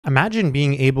Imagine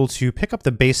being able to pick up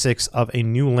the basics of a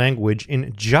new language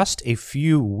in just a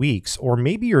few weeks, or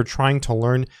maybe you're trying to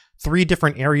learn 3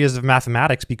 different areas of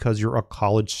mathematics because you're a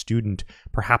college student.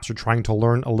 Perhaps you're trying to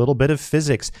learn a little bit of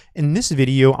physics. In this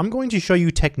video, I'm going to show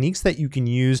you techniques that you can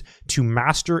use to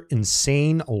master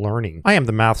insane learning. I am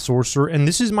the Math Sorcerer, and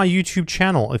this is my YouTube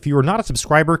channel. If you are not a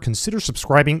subscriber, consider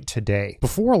subscribing today.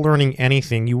 Before learning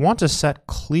anything, you want to set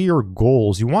clear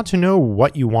goals. You want to know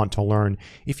what you want to learn.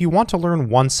 If you want to learn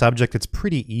one subject, it's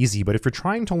pretty easy, but if you're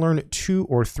trying to learn 2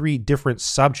 or 3 different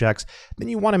subjects, then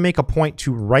you want to make a point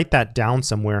to write that down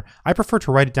somewhere. I prefer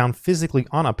to write it down physically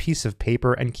on a piece of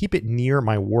paper and keep it near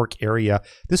my work area.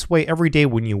 This way, every day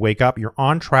when you wake up, you're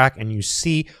on track and you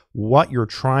see what you're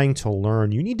trying to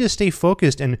learn. You need to stay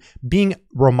focused, and being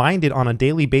reminded on a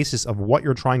daily basis of what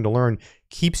you're trying to learn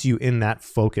keeps you in that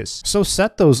focus. So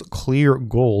set those clear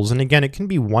goals. And again, it can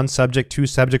be 1 subject, 2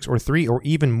 subjects, or 3, or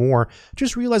even more.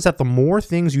 Just realize that the more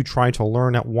things you try to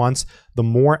learn at once, the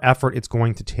more effort it's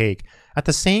going to take. At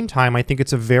the same time, I think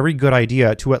it's a very good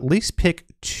idea to at least pick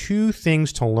 2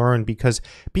 things to learn, because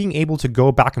being able to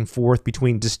go back and forth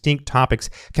between distinct topics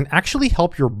can actually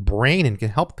help your brain and can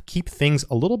help keep things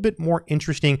a little bit more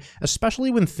interesting, especially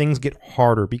when things get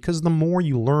harder, because the more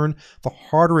you learn, the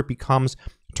harder it becomes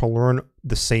to learn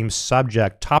the same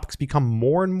subject. Topics become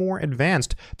more and more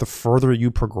advanced the further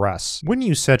you progress. When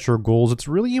you set your goals, it's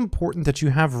really important that you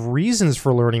have reasons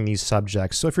for learning these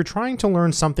subjects. So if you're trying to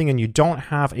learn something and you don't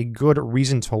have a good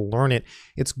reason to learn it,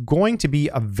 it's going to be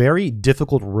a very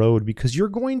difficult road, because you're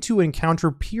going to encounter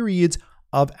periods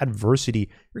of adversity.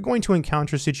 You're going to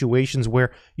encounter situations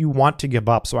where you want to give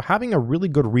up. So having a really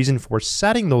good reason for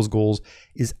setting those goals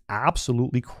is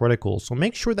absolutely critical. So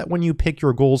make sure that when you pick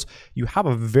your goals, you have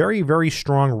a very, very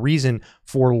strong reason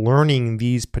for learning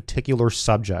these particular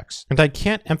subjects. And I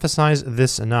can't emphasize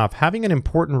this enough. Having an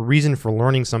important reason for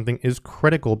learning something is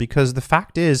critical, because the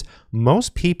fact is,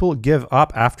 most people give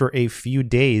up after a few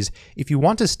days. If you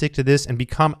want to stick to this and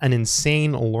become an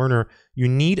insane learner, you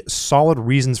need solid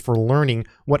reasons for learning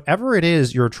whatever it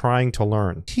is you're trying to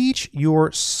learn. Teach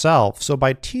yourself. So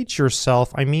by teach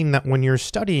yourself, I mean that when you're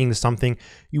studying something,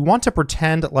 you want to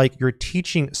pretend like you're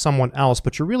teaching someone else,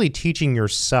 but you're really teaching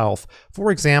yourself.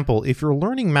 For example, if you're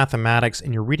learning mathematics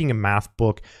and you're reading a math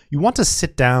book, you want to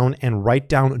sit down and write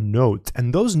down notes.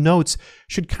 And those notes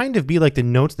should kind of be like the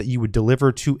notes that you would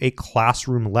deliver to a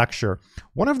classroom lecture.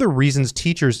 One of the reasons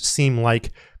teachers seem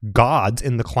like gods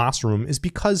in the classroom is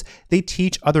because they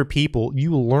teach other people.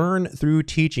 You learn through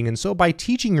teaching. And so by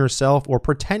teaching yourself, or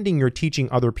pretending you're teaching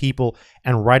other people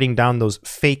and writing down those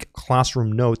fake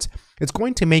classroom notes, it's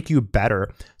going to make you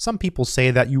better. Some people say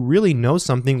that you really know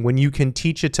something when you can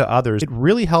teach it to others. It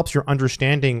really helps your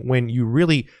understanding when you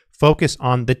really focus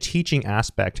on the teaching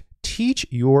aspect. Teach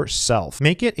yourself.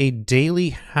 Make it a daily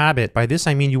habit. By this,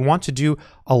 I mean you want to do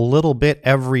a little bit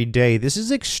every day. This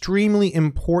is extremely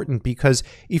important, because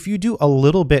if you do a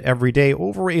little bit every day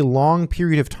over a long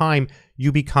period of time,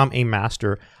 you become a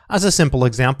master. As a simple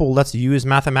example, let's use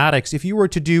mathematics. If you were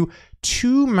to do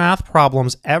 2 math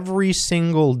problems every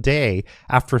single day,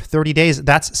 after 30 days,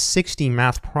 that's 60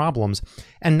 math problems.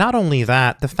 And not only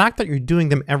that, the fact that you're doing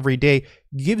them every day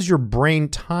gives your brain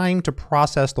time to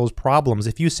process those problems.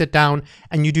 If you sit down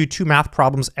and you do 2 math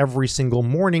problems every single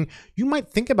morning, you might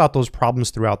think about those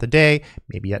problems throughout the day.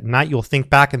 Maybe at night you'll think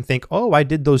back and think, oh, I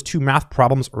did those 2 math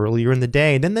problems earlier in the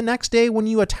day. And then the next day when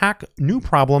you attack new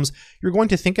problems, you're going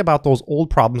to think about those old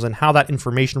problems and how that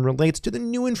information relates to the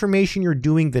new information you're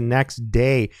doing the next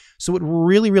day. So it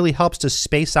really, really helps to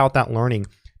space out that learning.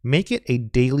 Make it a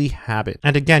daily habit.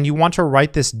 And again, you want to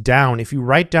write this down. If you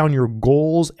write down your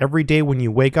goals every day when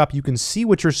you wake up, you can see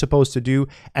what you're supposed to do,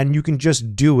 and you can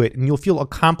just do it, and you'll feel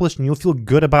accomplished, and you'll feel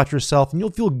good about yourself, and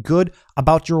you'll feel good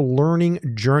about your learning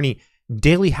journey.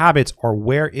 Daily habits are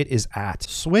where it is at.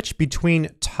 Switch between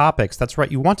topics. That's right.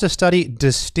 You want to study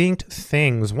distinct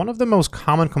things. One of the most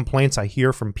common complaints I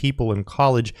hear from people in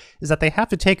college is that they have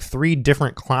to take 3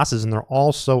 different classes and they're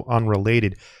all so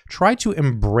unrelated. Try to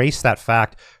embrace that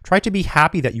fact. Try to be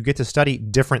happy that you get to study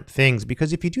different things,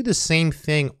 because if you do the same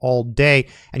thing all day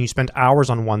and you spend hours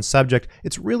on one subject,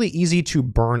 it's really easy to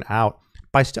burn out.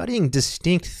 By studying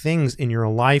distinct things in your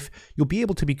life, you'll be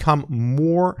able to become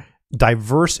more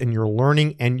diverse in your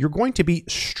learning, and you're going to be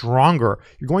stronger.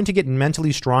 You're going to get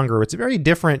mentally stronger. It's very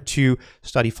different to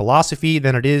study philosophy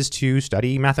than it is to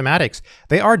study mathematics.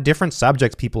 They are different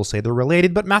subjects. People say they're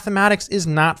related, but mathematics is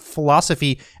not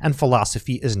philosophy, and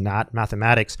philosophy is not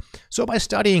mathematics. So by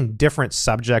studying different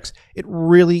subjects, it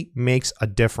really makes a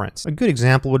difference. A good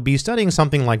example would be studying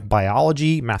something like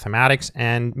biology, mathematics,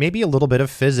 and maybe a little bit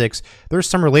of physics. There's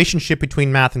some relationship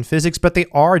between math and physics, but they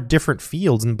are different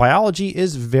fields, and biology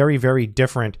is very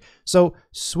different. So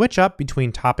switch up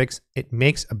between topics. It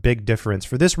makes a big difference.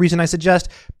 For this reason, I suggest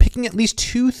picking at least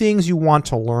 2 things you want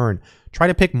to learn. Try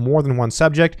to pick more than one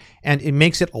subject, and it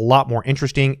makes it a lot more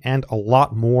interesting and a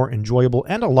lot more enjoyable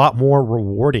and a lot more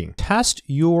rewarding. Test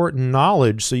your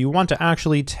knowledge. So you want to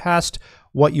actually test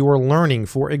what you are learning.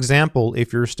 For example,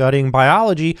 if you're studying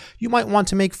biology, you might want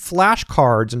to make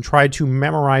flashcards and try to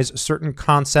memorize certain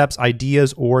concepts,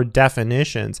 ideas, or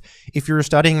definitions. If you're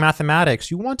studying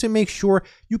mathematics, you want to make sure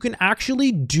you can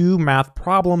actually do math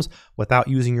problems without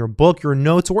using your book, your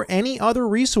notes, or any other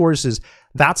resources.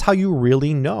 That's how you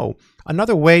really know.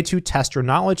 Another way to test your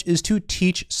knowledge is to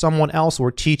teach someone else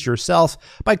or teach yourself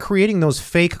by creating those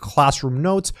fake classroom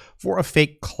notes for a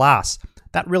fake class.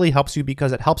 That really helps you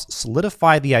because it helps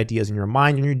solidify the ideas in your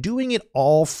mind, and you're doing it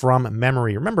all from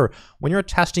memory. Remember, when you're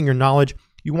testing your knowledge,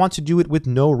 you want to do it with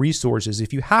no resources.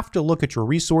 If you have to look at your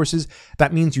resources,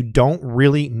 that means you don't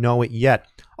really know it yet.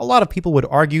 A lot of people would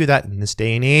argue that in this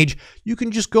day and age, you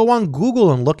can just go on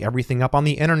Google and look everything up on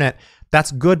the internet.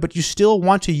 That's good, but you still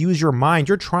want to use your mind.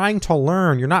 You're trying to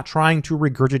learn. You're not trying to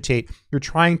regurgitate. You're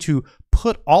trying to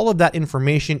put all of that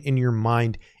information in your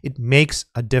mind. It makes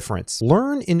a difference.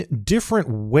 Learn in different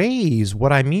ways.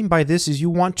 What I mean by this is you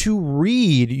want to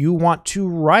read, you want to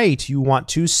write, you want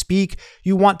to speak,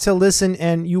 you want to listen,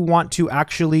 and you want to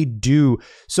actually do.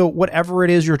 So whatever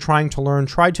it is you're trying to learn,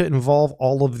 try to involve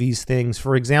all of these things.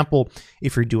 For example,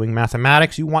 if you're doing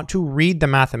mathematics, you want to read the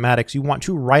mathematics, you want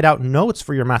to write out notes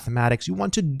for your mathematics, you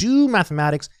want to do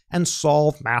mathematics and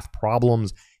solve math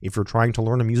problems. If you're trying to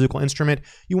learn a musical instrument,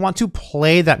 you want to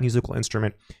play that musical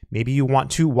instrument. Maybe you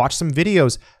want to watch some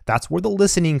videos. That's where the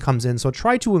listening comes in. So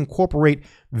try to incorporate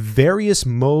various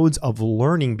modes of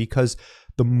learning, because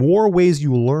the more ways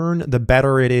you learn, the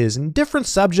better it is. And different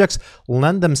subjects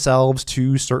lend themselves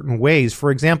to certain ways.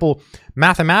 For example,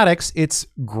 mathematics, it's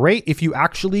great if you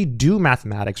actually do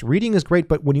mathematics. Reading is great,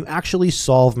 but when you actually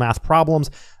solve math problems,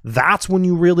 that's when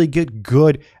you really get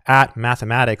good at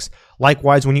mathematics.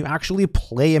 Likewise, when you actually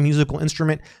play a musical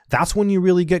instrument, that's when you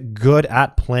really get good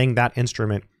at playing that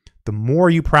instrument. The more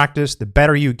you practice, the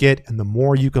better you get, and the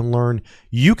more you can learn.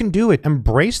 You can do it.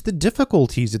 Embrace the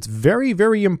difficulties. It's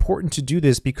very important to do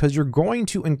this because you're going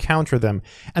to encounter them.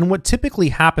 And what typically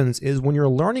happens is when you're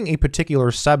learning a particular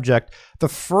subject, the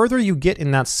further you get in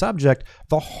that subject,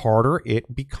 the harder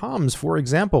it becomes. For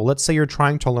example, let's say you're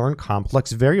trying to learn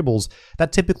complex variables.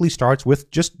 That typically starts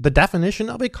with just the definition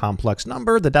of a complex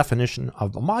number, the definition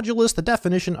of the modulus, the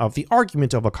definition of the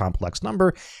argument of a complex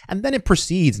number, and then it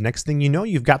proceeds. Next thing you know,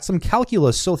 you've got some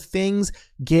calculus. So things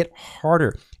get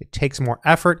harder. It takes more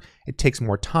effort, it takes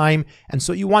more time, and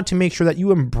so you want to make sure that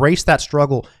you embrace that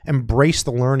struggle, embrace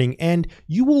the learning, and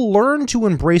you will learn to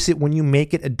embrace it when you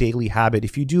make it a daily habit.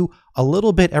 If you do a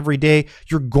little bit every day,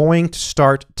 you're going to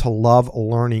start to love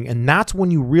learning, and that's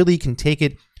when you really can take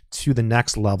it to the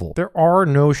next level. There are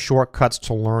no shortcuts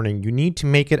to learning. You need to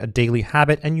make it a daily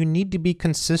habit, and you need to be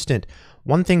consistent.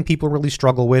 One thing people really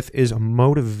struggle with is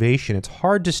motivation. It's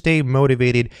hard to stay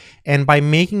motivated, and by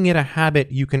making it a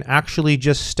habit, you can actually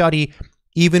just study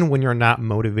even when you're not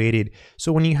motivated.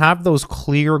 So when you have those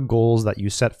clear goals that you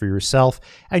set for yourself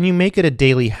and you make it a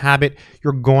daily habit,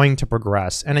 you're going to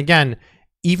progress. And again,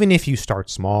 even if you start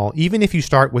small, even if you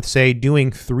start with, say,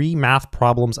 doing 3 math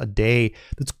problems a day,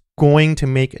 that's going to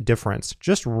make a difference.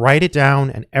 Just write it down,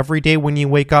 and every day when you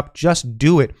wake up, just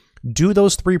do it. Do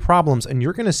those 3 problems, and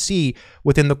you're going to see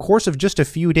within the course of just a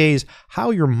few days how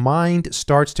your mind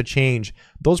starts to change.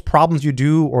 Those problems you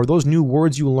do, or those new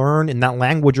words you learn in that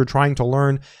language you're trying to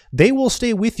learn, they will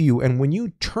stay with you. And when you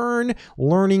turn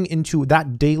learning into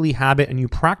that daily habit and you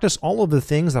practice all of the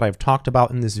things that I've talked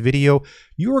about in this video,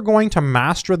 you are going to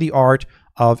master the art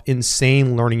of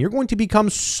insane learning. You're going to become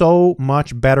so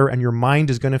much better, and your mind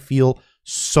is going to feel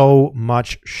so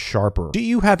much sharper. Do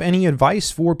you have any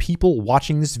advice for people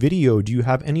watching this video? Do you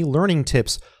have any learning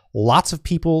tips? Lots of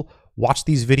people watch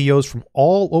these videos from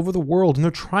all over the world, and they're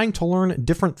trying to learn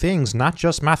different things, not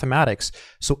just mathematics.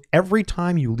 So every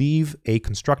time you leave a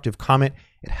constructive comment,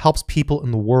 it helps people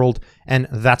in the world, and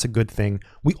that's a good thing.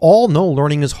 We all know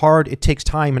learning is hard. It takes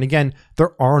time. And again,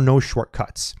 there are no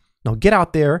shortcuts. Now get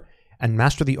out there and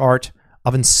master the art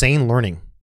of insane learning.